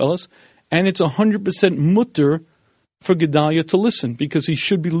it l'to'eles, and it's 100% mutter for Gedaliah to listen, because he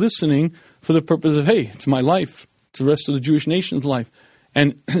should be listening for the purpose of, hey, it's my life, it's the rest of the Jewish nation's life,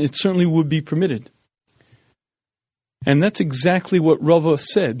 and it certainly would be permitted. And that's exactly what Rava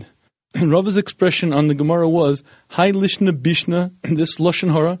said. Rava's expression on the Gemara was, Hai lishna bishna, this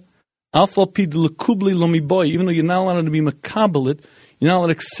Lashon Hara, alpha pi d'lekubli lo miboy, even though you're not allowed to be makabelit, you're not allowed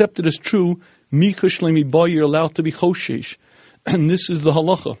to accept it as true, michush le miboy, you're allowed to be choshesh. And this is the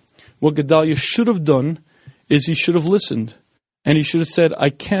halacha. What Gedaliah should have done is he should have listened. And he should have said, I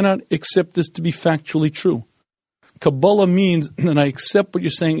cannot accept this to be factually true. Kabbalah means that I accept what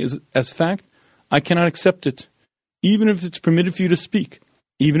you're saying as fact. I cannot accept it. Even if it's permitted for you to speak,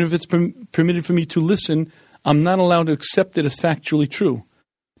 even if it's permitted for me to listen, I'm not allowed to accept it as factually true.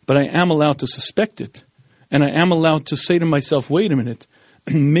 But I am allowed to suspect it. And I am allowed to say to myself, wait a minute,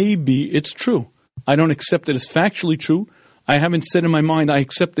 maybe it's true. I don't accept it as factually true. I haven't said in my mind, I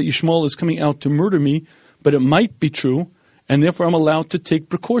accept that Yishmael is coming out to murder me, but it might be true, and therefore I'm allowed to take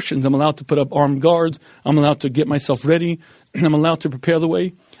precautions. I'm allowed to put up armed guards. I'm allowed to get myself ready. I'm allowed to prepare the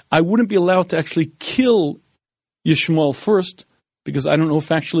way. I wouldn't be allowed to actually kill Yishmael first, because I don't know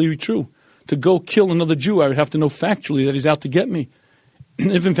factually true. To go kill another Jew, I would have to know factually that he's out to get me.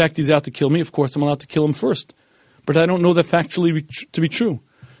 If in fact he's out to kill me, of course I'm allowed to kill him first. But I don't know that factually to be true.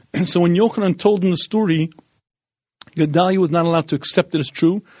 And so when Yochanan told him the story, Gedaliah was not allowed to accept it as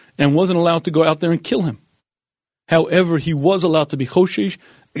true and wasn't allowed to go out there and kill him. However, he was allowed to be choshesh,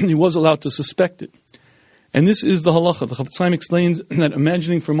 he was allowed to suspect it. And this is the halacha. The Chofetz Chaim explains that,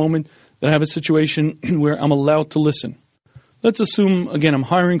 imagining for a moment that I have a situation where I'm allowed to listen. Let's assume, again, I'm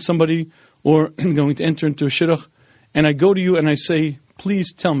hiring somebody or I'm going to enter into a shidduch, and I go to you and I say,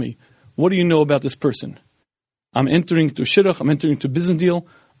 please tell me, what do you know about this person? I'm entering into a shidduch, I'm entering into a business deal.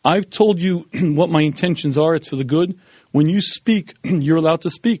 I've told you what my intentions are. It's for the good. When you speak, you're allowed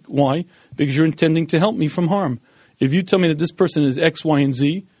to speak. Why? Because you're intending to help me from harm. If you tell me that this person is X, Y, and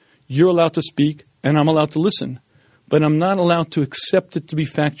Z, you're allowed to speak, and I'm allowed to listen. But I'm not allowed to accept it to be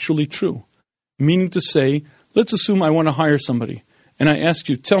factually true. Meaning to say, let's assume I want to hire somebody, and I ask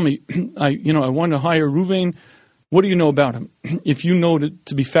you, tell me, I want to hire Ruvain. What do you know about him? If you know it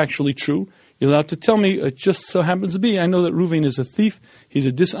to be factually true, you're allowed to tell me, it just so happens to be, I know that Ruvain is a thief, he's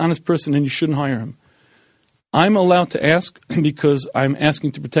a dishonest person, and you shouldn't hire him. I'm allowed to ask because I'm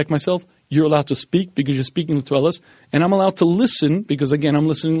asking to protect myself. You're allowed to speak because you're speaking l'to'eles. And I'm allowed to listen because, again, I'm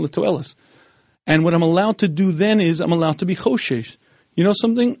listening l'to'eles. And what I'm allowed to do then is I'm allowed to be choshesh. You know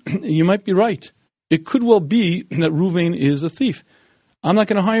something? You might be right. It could well be that Ruvain is a thief. I'm not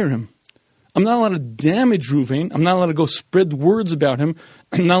going to hire him. I'm not allowed to damage Ruvain. I'm not allowed to go spread words about him.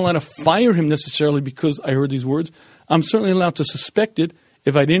 I'm not allowed to fire him necessarily because I heard these words. I'm certainly allowed to suspect it.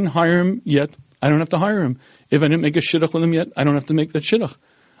 If I didn't hire him yet, I don't have to hire him. If I didn't make a shidduch with him yet, I don't have to make that shidduch.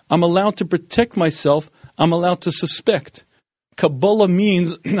 I'm allowed to protect myself. I'm allowed to suspect. Kabbalah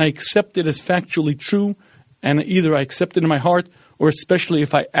means I accept it as factually true, and either I accept it in my heart, or especially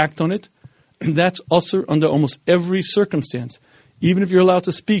if I act on it. That's usher under almost every circumstance. Even if you're allowed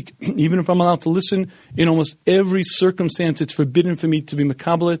to speak, even if I'm allowed to listen, in almost every circumstance it's forbidden for me to be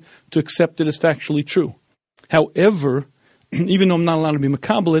makabelit, to accept it as factually true. However, even though I'm not allowed to be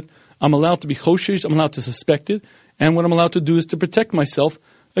makabelit, I'm allowed to be choshesh, I'm allowed to suspect it, and what I'm allowed to do is to protect myself.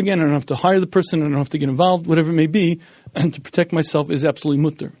 Again, I don't have to hire the person, I don't have to get involved, whatever it may be, and to protect myself is absolutely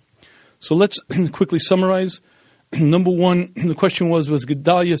mutter. So let's quickly summarize. Number one, the question was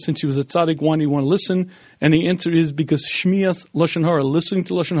Gedalia, since he was a tzaddik, why do you want to listen? And the answer is because shmiras lashon hara, listening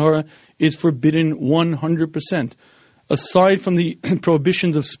to lashon hara, is forbidden 100%. Aside from the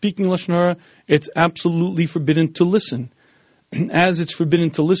prohibitions of speaking lashon hara, it's absolutely forbidden to listen. As it's forbidden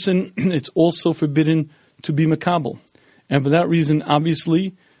to listen, it's also forbidden to be makabel. And for that reason,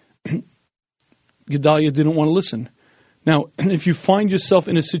 obviously, Gedalia didn't want to listen. Now, if you find yourself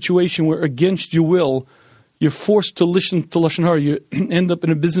in a situation where against your will, you're forced to listen to lashon hara, you end up in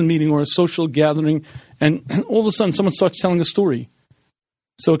a business meeting or a social gathering, and all of a sudden someone starts telling a story.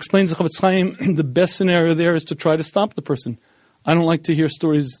 So explains the Chavetz Chaim, the best scenario there is to try to stop the person. I don't like to hear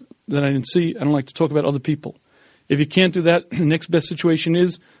stories that I didn't see. I don't like to talk about other people. If you can't do that, the next best situation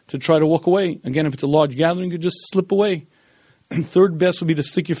is to try to walk away. Again, if it's a large gathering, you just slip away. And third best would be to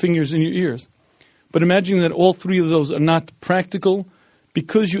stick your fingers in your ears. But imagine that all three of those are not practical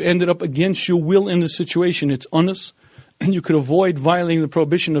because you ended up against your will in the situation. It's honest, and you could avoid violating the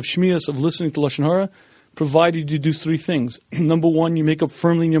prohibition of shmiras, of listening to lashon hara, provided you do three things. Number one, you make up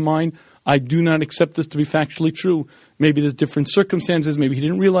firmly in your mind, I do not accept this to be factually true. Maybe there's different circumstances, maybe he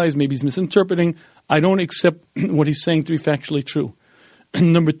didn't realize, maybe he's misinterpreting. I don't accept what he's saying to be factually true.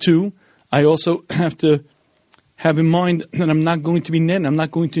 Number two, I also have to have in mind that I'm not going to be nen, I'm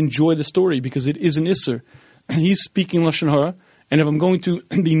not going to enjoy the story because it is an isser. He's speaking lashon hara, and if I'm going to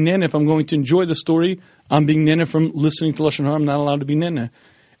be nen, if I'm going to enjoy the story, I'm being nene from listening to lashon hara. I'm not allowed to be nene.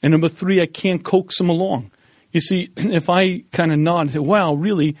 And number three, I can't coax him along. You see, if I kind of nod and say, wow,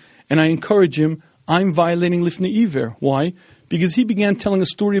 really, and I encourage him, I'm violating lifnei iver. Why? Because he began telling a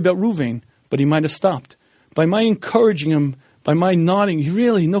story about Ruvain, but he might have stopped. By my encouraging him, by my nodding,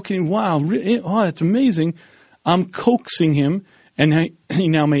 really, no kidding, wow, that's amazing, I'm coaxing him, and he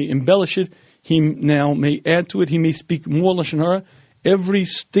now may embellish it, he now may add to it, he may speak more lashon hara. Every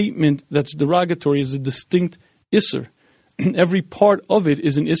statement that's derogatory is a distinct isser. Every part of it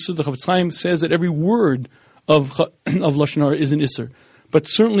is an isser. The Chavetz Chaim says that every word of lashon hara is an isser. But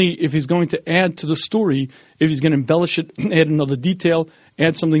certainly, if he's going to add to the story, if he's going to embellish it, add another detail,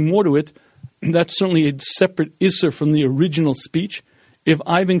 add something more to it, that's certainly a separate isser from the original speech. If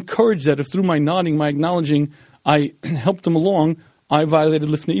I've encouraged that, if through my nodding, my acknowledging, I helped him along, I violated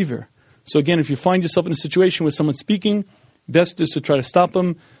lifnei iver. So again, if you find yourself in a situation where someone's speaking, best is to try to stop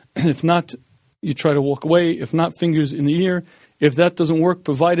him. If not, you try to walk away. If not, fingers in the ear. If that doesn't work,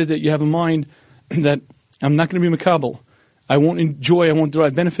 provided that you have in mind that I'm not going to be makabel, I won't enjoy, I won't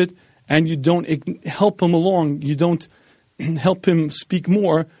derive benefit, and you don't help him along, you don't help him speak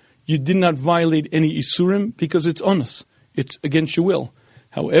more, you did not violate any isurim because it's honest. It's against your will.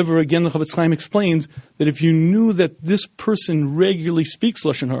 However, again, the Chavetz Chaim explains that if you knew that this person regularly speaks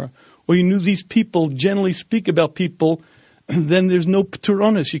lashon hara, or you knew these people generally speak about people, then there's no p'tur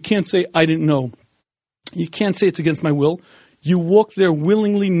honest. You can't say, I didn't know. You can't say it's against my will. You walk there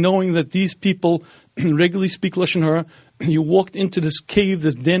willingly knowing that these people regularly speak lashon hara. You walked into this cave,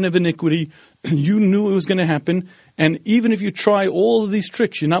 this den of iniquity. You knew it was going to happen. And even if you try all of these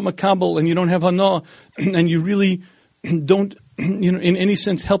tricks, you're not makabel and you don't have hana, and you really don't, in any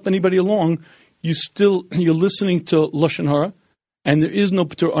sense, help anybody along, you're listening to lashon hara, and there is no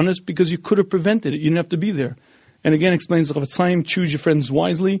p'tur honest because you could have prevented it. You didn't have to be there. And again, explains the Chavetz Chaim, choose your friends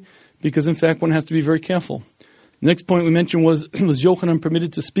wisely, because in fact one has to be very careful. The next point we mentioned was Yochanan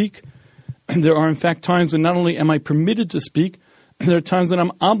permitted to speak? There are in fact times when not only am I permitted to speak, there are times when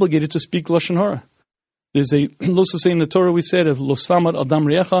I'm obligated to speak lashon hara. There's a losas in the Torah we said of losamad adam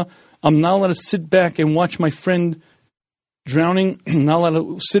re'echa. I'm not allowed to sit back and watch my friend drowning. I'm not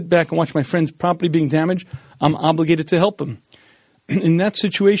allowed to sit back and watch my friend's property being damaged. I'm obligated to help him. In that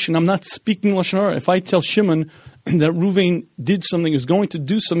situation, I'm not speaking lashon hara. If I tell Shimon that Ruvain did something, is going to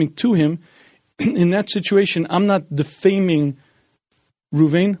do something to him, in that situation, I'm not defaming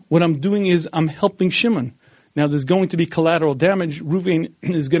Ruvain. What I'm doing is I'm helping Shimon. Now, there's going to be collateral damage. Ruvain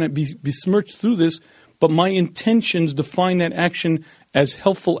is going to be besmirched through this, but my intentions define that action as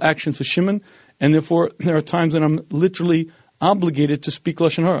helpful action for Shimon, and therefore there are times when I'm literally obligated to speak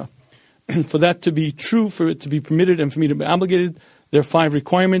lashon hara. For that to be true, for it to be permitted, and for me to be obligated, there are 5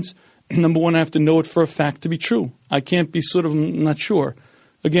 requirements. Number one, I have to know it for a fact to be true. I can't be sort of not sure.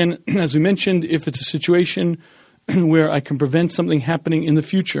 Again, as we mentioned, if it's a situation where I can prevent something happening in the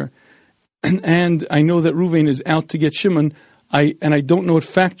future, and I know that Ruvain is out to get Shimon, and I don't know it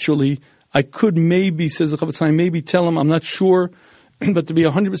factually, I could maybe, says the Chavetz Chaim, maybe tell him I'm not sure, but to be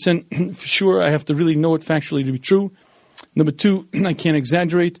 100% sure, I have to really know it factually to be true. Number 2, I can't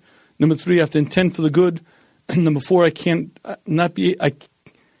exaggerate. Number 3, I have to intend for the good. Number 4, I can't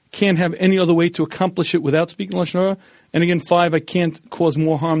have any other way to accomplish it without speaking lashon hara. And again, 5, I can't cause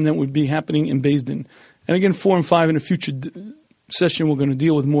more harm than would be happening in Beis Din. And again, 4 and 5 in a future session we're going to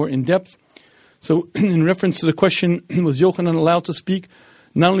deal with more in depth. So in reference to the question, was Yochanan allowed to speak?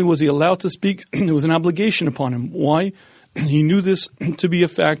 Not only was he allowed to speak, it was an obligation upon him. Why? He knew this to be a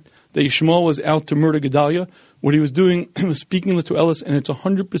fact, that Yishmael was out to murder Gedaliah. What he was doing was speaking L'To'eles, and it's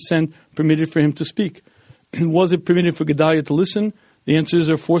 100% permitted for him to speak. Was it permitted for Gedaliah to listen? The answer is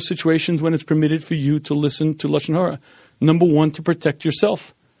there are 4 situations when it's permitted for you to listen to Lashon Hara. Number 1, to protect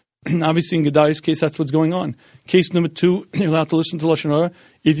yourself. Obviously, in Gedaliah's case, that's what's going on. Case number 2, you're allowed to listen to Lashon Hara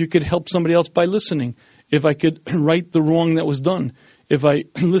if you could help somebody else by listening. If I could right the wrong that was done. If I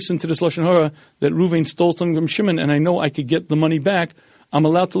listen to this Lashon Hara that Reuven stole something from Shimon and I know I could get the money back, I'm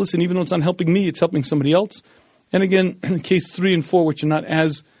allowed to listen even though it's not helping me, it's helping somebody else. And again, case 3 and 4, which are not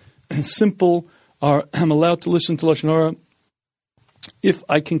as simple, are I'm allowed to listen to Lashon Hara if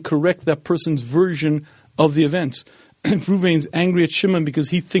I can correct that person's version of the events. If Reuven's angry at Shimon because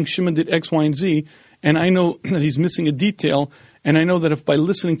he thinks Shimon did X, Y, and Z, and I know that he's missing a detail, and I know that if by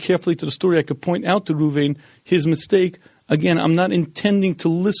listening carefully to the story I could point out to Reuven his mistake, again, I'm not intending to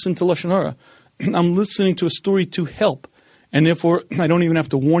listen to Lashon Hara. I'm listening to a story to help, and therefore I don't even have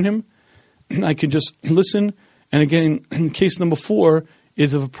to warn him. I can just listen. And again, case number 4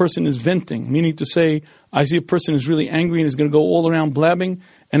 is if a person is venting, meaning to say, I see a person is really angry and is going to go all around blabbing,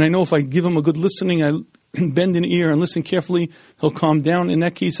 and I know if I give him a good listening, I bend an ear and listen carefully, he'll calm down. In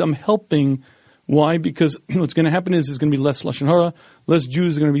that case, I'm helping. Why? Because what's going to happen is there's going to be less Lashon Hara, less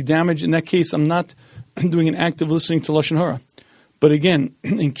Jews are going to be damaged. In that case, I'm not doing an act of listening to Lashon Hara. But again,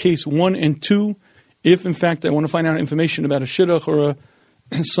 in case 1 and 2, if in fact I want to find out information about a shidduch or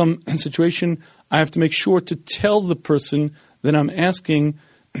some situation, I have to make sure to tell the person that I'm asking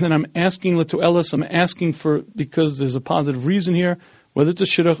L'To'eles, I'm asking for, because there's a positive reason here, whether it's a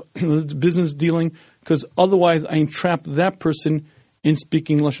shidduch, whether it's business dealing, because otherwise I entrap that person in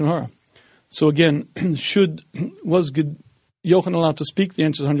speaking Lashon Hara. So again, was Yochanan allowed to speak? The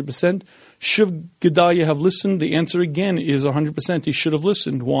answer is 100%. Should Gedaliah have listened? The answer again is 100%. He should have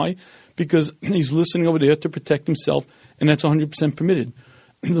listened. Why? Because he's listening over there to protect himself, and that's 100% permitted.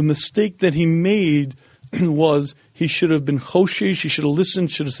 The mistake that he made was he should have been choshesh, he should have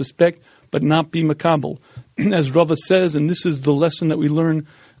listened, should have suspect, but not be makabel. As Rava says, and this is the lesson that we learn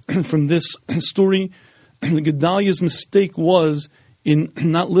from this story, Gedaliah's mistake was in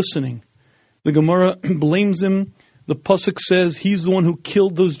not listening. The Gemara blames him. The Pasuk says he's the one who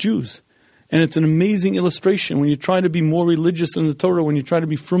killed those Jews. And it's an amazing illustration. When you try to be more religious than the Torah, when you try to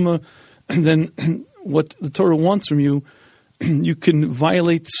be fruma than what the Torah wants from you, you can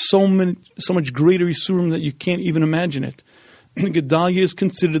violate so much greater isurim that you can't even imagine it. Gedaliah is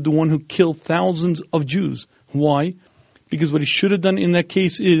considered the one who killed thousands of Jews. Why? Because what he should have done in that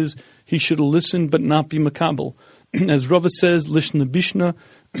case is he should have listened but not be makabel. As Rava says, Lishna Bishna,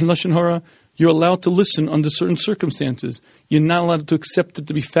 Lashon Hara, you're allowed to listen under certain circumstances. You're not allowed to accept it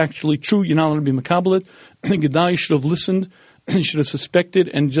to be factually true. You're not allowed to be makabel it. Gedaliah should have listened. He should have suspected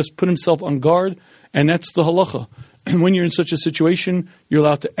and just put himself on guard. And that's the halacha. When you're in such a situation, you're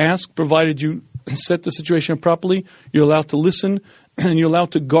allowed to ask, provided you set the situation up properly. You're allowed to listen, and you're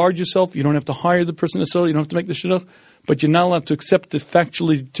allowed to guard yourself. You don't have to hire the person necessarily. You don't have to make the shidduch, but you're not allowed to accept it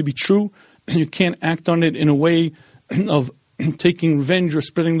factually to be true. You can't act on it in a way of taking revenge or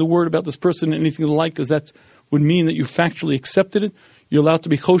spreading the word about this person, anything like, because that would mean that you factually accepted it. You're allowed to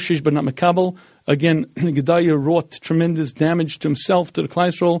be choshesh but not makabel. Again, Gedaliah wrought tremendous damage to himself, to the Klal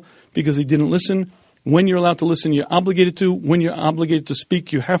Yisrael, because he didn't listen. When you're allowed to listen, you're obligated to. When you're obligated to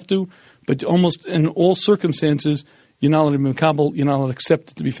speak, you have to. But almost in all circumstances, you're not allowed to be makabel, you're not allowed to accept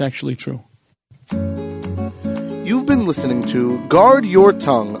it to be factually true. You've been listening to Guard Your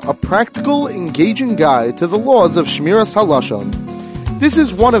Tongue, a practical, engaging guide to the laws of shmiras halashon. This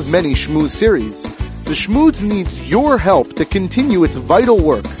is one of many Shmooze series. The Shmooze needs your help to continue its vital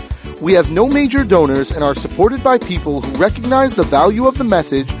work. We have no major donors and are supported by people who recognize the value of the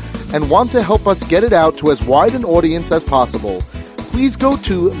message and want to help us get it out to as wide an audience as possible. Please go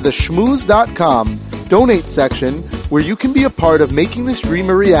to theshmooze.com donate section where you can be a part of making this dream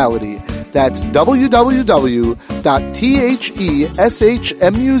a reality. That's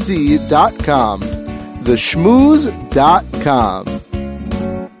www.theshmuz.com. theshmooze.com.